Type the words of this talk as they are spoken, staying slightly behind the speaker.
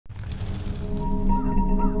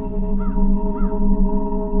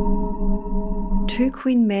Two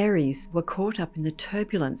Queen Marys were caught up in the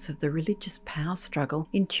turbulence of the religious power struggle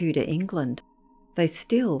in Tudor England. They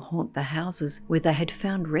still haunt the houses where they had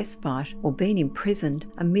found respite or been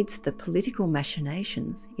imprisoned amidst the political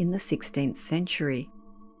machinations in the 16th century.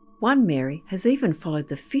 One Mary has even followed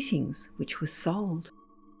the fittings which were sold.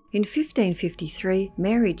 In 1553,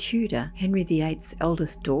 Mary Tudor, Henry VIII's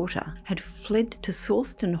eldest daughter, had fled to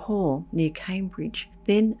Sawston Hall near Cambridge,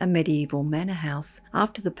 then a medieval manor house,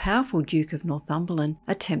 after the powerful Duke of Northumberland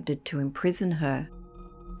attempted to imprison her.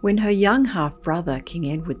 When her young half-brother,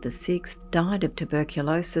 King Edward VI, died of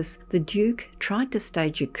tuberculosis, the Duke tried to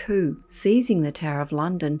stage a coup, seizing the Tower of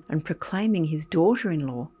London and proclaiming his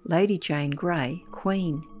daughter-in-law, Lady Jane Grey,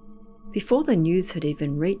 Queen. Before the news had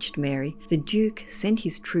even reached Mary, the Duke sent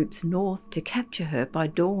his troops north to capture her by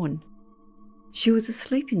dawn. She was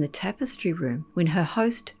asleep in the tapestry room when her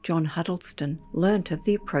host, John Huddleston, learnt of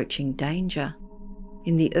the approaching danger.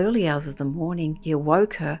 In the early hours of the morning, he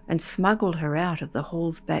awoke her and smuggled her out of the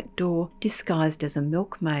hall's back door, disguised as a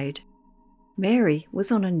milkmaid. Mary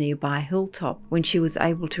was on a nearby hilltop when she was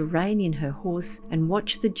able to rein in her horse and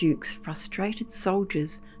watch the Duke's frustrated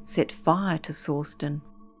soldiers set fire to Sawston.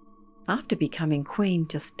 After becoming queen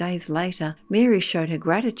just days later, Mary showed her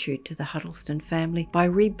gratitude to the Huddleston family by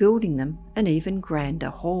rebuilding them an even grander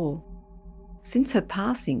hall. Since her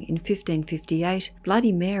passing in 1558,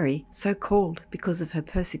 Bloody Mary, so called because of her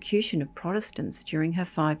persecution of Protestants during her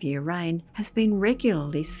 5-year reign, has been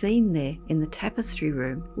regularly seen there in the tapestry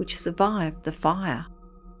room which survived the fire.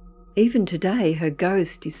 Even today, her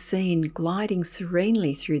ghost is seen gliding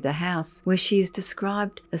serenely through the house, where she is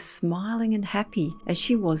described as smiling and happy as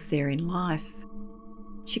she was there in life.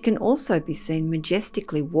 She can also be seen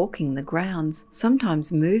majestically walking the grounds,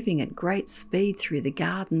 sometimes moving at great speed through the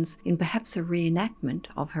gardens in perhaps a reenactment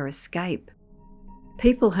of her escape.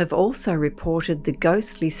 People have also reported the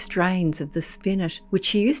ghostly strains of the spinet which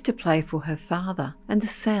she used to play for her father, and the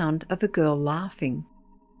sound of a girl laughing.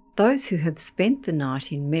 Those who have spent the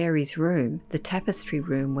night in Mary's room, the tapestry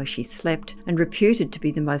room where she slept, and reputed to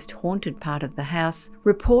be the most haunted part of the house,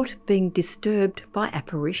 report being disturbed by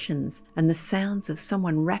apparitions and the sounds of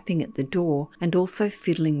someone rapping at the door and also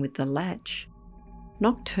fiddling with the latch.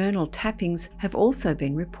 Nocturnal tappings have also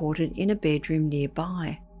been reported in a bedroom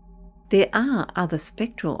nearby. There are other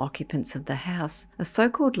spectral occupants of the house. A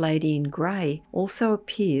so-called lady in grey also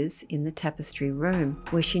appears in the tapestry room,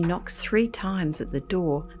 where she knocks 3 times at the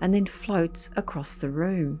door and then floats across the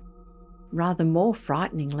room. Rather more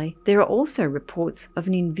frighteningly, there are also reports of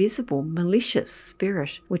an invisible, malicious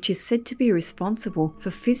spirit, which is said to be responsible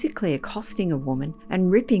for physically accosting a woman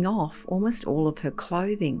and ripping off almost all of her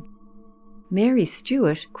clothing. Mary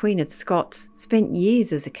Stuart, Queen of Scots, spent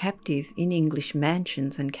years as a captive in English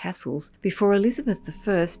mansions and castles before Elizabeth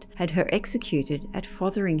I had her executed at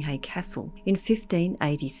Fotheringhay Castle in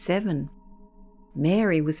 1587.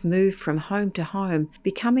 Mary was moved from home to home,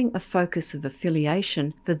 becoming a focus of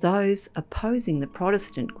affiliation for those opposing the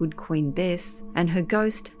Protestant Good Queen Bess, and her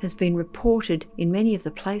ghost has been reported in many of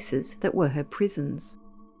the places that were her prisons.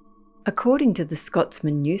 According to the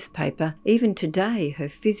Scotsman newspaper, even today her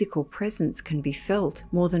physical presence can be felt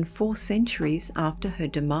more than 4 centuries after her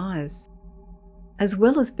demise. As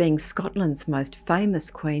well as being Scotland's most famous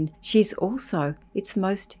queen, she is also its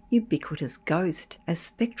most ubiquitous ghost, as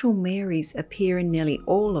spectral Marys appear in nearly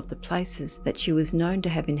all of the places that she was known to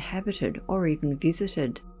have inhabited or even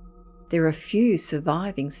visited. There are few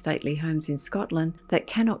surviving stately homes in Scotland that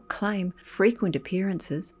cannot claim frequent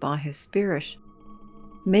appearances by her spirit.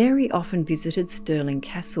 Mary often visited Stirling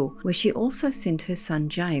Castle, where she also sent her son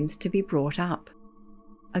James to be brought up.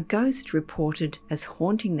 A ghost reported as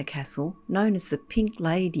haunting the castle, known as the Pink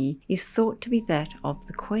Lady, is thought to be that of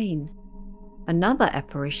the Queen. Another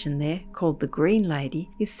apparition there, called the Green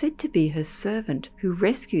Lady, is said to be her servant who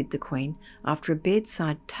rescued the Queen after a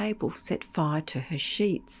bedside table set fire to her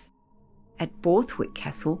sheets. At Borthwick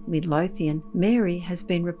Castle, Midlothian, Mary has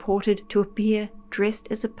been reported to appear dressed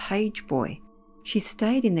as a page boy. She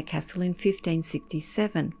stayed in the castle in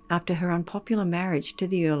 1567 after her unpopular marriage to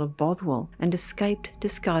the Earl of Bothwell and escaped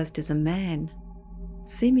disguised as a man.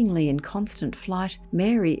 Seemingly in constant flight,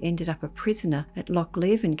 Mary ended up a prisoner at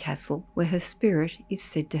Lochleven Castle, where her spirit is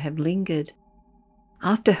said to have lingered.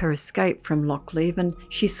 After her escape from Lochleven,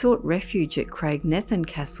 she sought refuge at Craignethan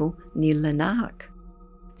Castle near Lanark.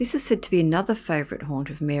 This is said to be another favourite haunt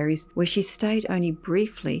of Mary's, where she stayed only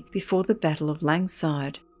briefly before the Battle of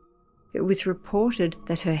Langside. It was reported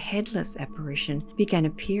that her headless apparition began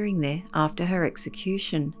appearing there after her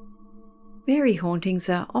execution. Mary hauntings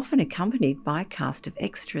are often accompanied by a cast of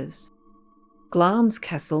extras. Glamis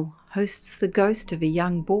Castle hosts the ghost of a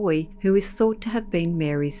young boy who is thought to have been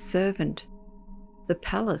Mary's servant. The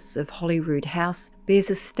palace of Holyrood House bears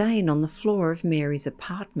a stain on the floor of Mary's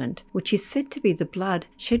apartment, which is said to be the blood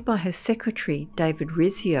shed by her secretary, David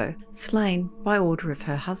Rizzio, slain by order of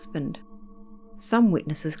her husband. Some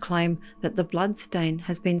witnesses claim that the blood stain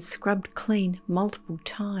has been scrubbed clean multiple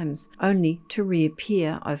times, only to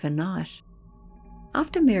reappear overnight.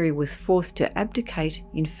 After Mary was forced to abdicate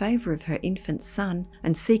in favour of her infant son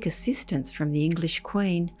and seek assistance from the English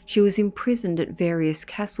Queen, she was imprisoned at various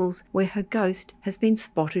castles where her ghost has been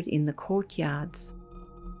spotted in the courtyards.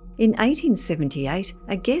 In 1878,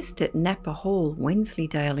 a guest at Napa Hall,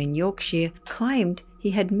 Wensleydale in Yorkshire, claimed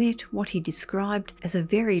he had met what he described as a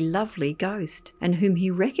very lovely ghost, and whom he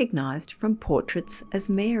recognised from portraits as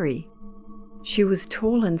Mary. She was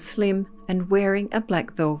tall and slim and wearing a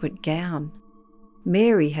black velvet gown.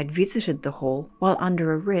 Mary had visited the hall while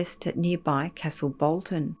under arrest at nearby Castle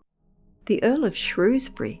Bolton. The Earl of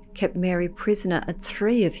Shrewsbury kept Mary prisoner at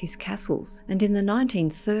 3 of his castles, and in the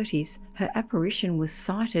 1930s her apparition was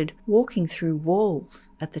sighted walking through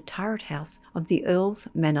walls at the turret house of the Earl's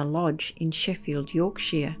Manor Lodge in Sheffield,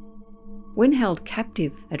 Yorkshire. When held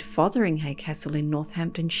captive at Fotheringhay Castle in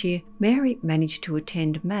Northamptonshire, Mary managed to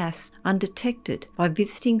attend Mass undetected by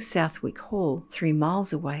visiting Southwick Hall 3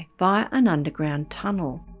 miles away via an underground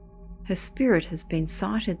tunnel. Her spirit has been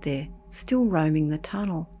sighted there, still roaming the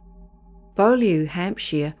tunnel. Beaulieu,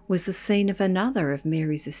 Hampshire was the scene of another of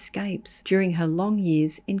Mary's escapes during her long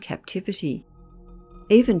years in captivity.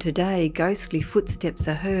 Even today, ghostly footsteps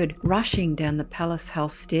are heard rushing down the palace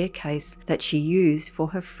house staircase that she used for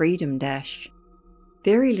her freedom dash.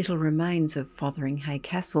 Very little remains of Fotheringhay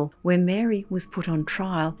Castle, where Mary was put on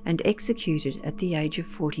trial and executed at the age of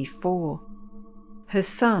 44. Her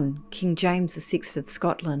son, King James VI of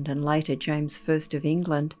Scotland and later James I of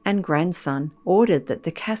England, and grandson ordered that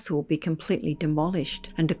the castle be completely demolished,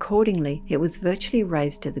 and accordingly it was virtually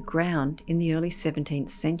razed to the ground in the early 17th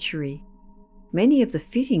century. Many of the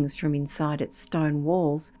fittings from inside its stone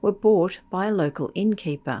walls were bought by a local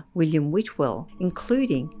innkeeper, William Whitwell,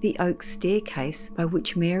 including the oak staircase by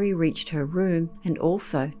which Mary reached her room and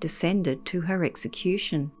also descended to her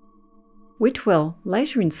execution. Whitwell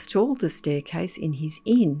later installed the staircase in his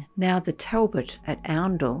inn, now the Talbot at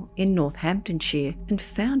Oundle in Northamptonshire, and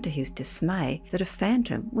found to his dismay that a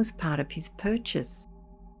phantom was part of his purchase.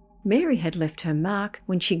 Mary had left her mark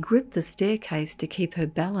when she gripped the staircase to keep her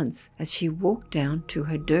balance as she walked down to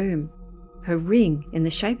her doom. Her ring, in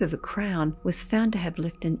the shape of a crown, was found to have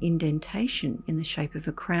left an indentation in the shape of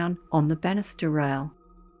a crown on the banister rail.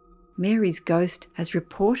 Mary's ghost has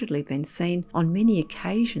reportedly been seen on many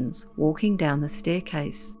occasions walking down the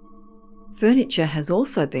staircase. Furniture has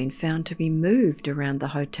also been found to be moved around the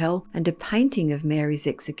hotel, and a painting of Mary's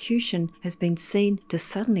execution has been seen to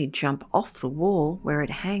suddenly jump off the wall where it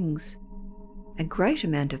hangs. A great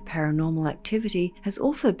amount of paranormal activity has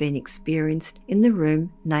also been experienced in the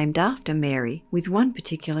room named after Mary, with one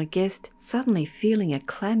particular guest suddenly feeling a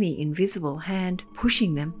clammy invisible hand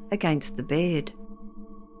pushing them against the bed.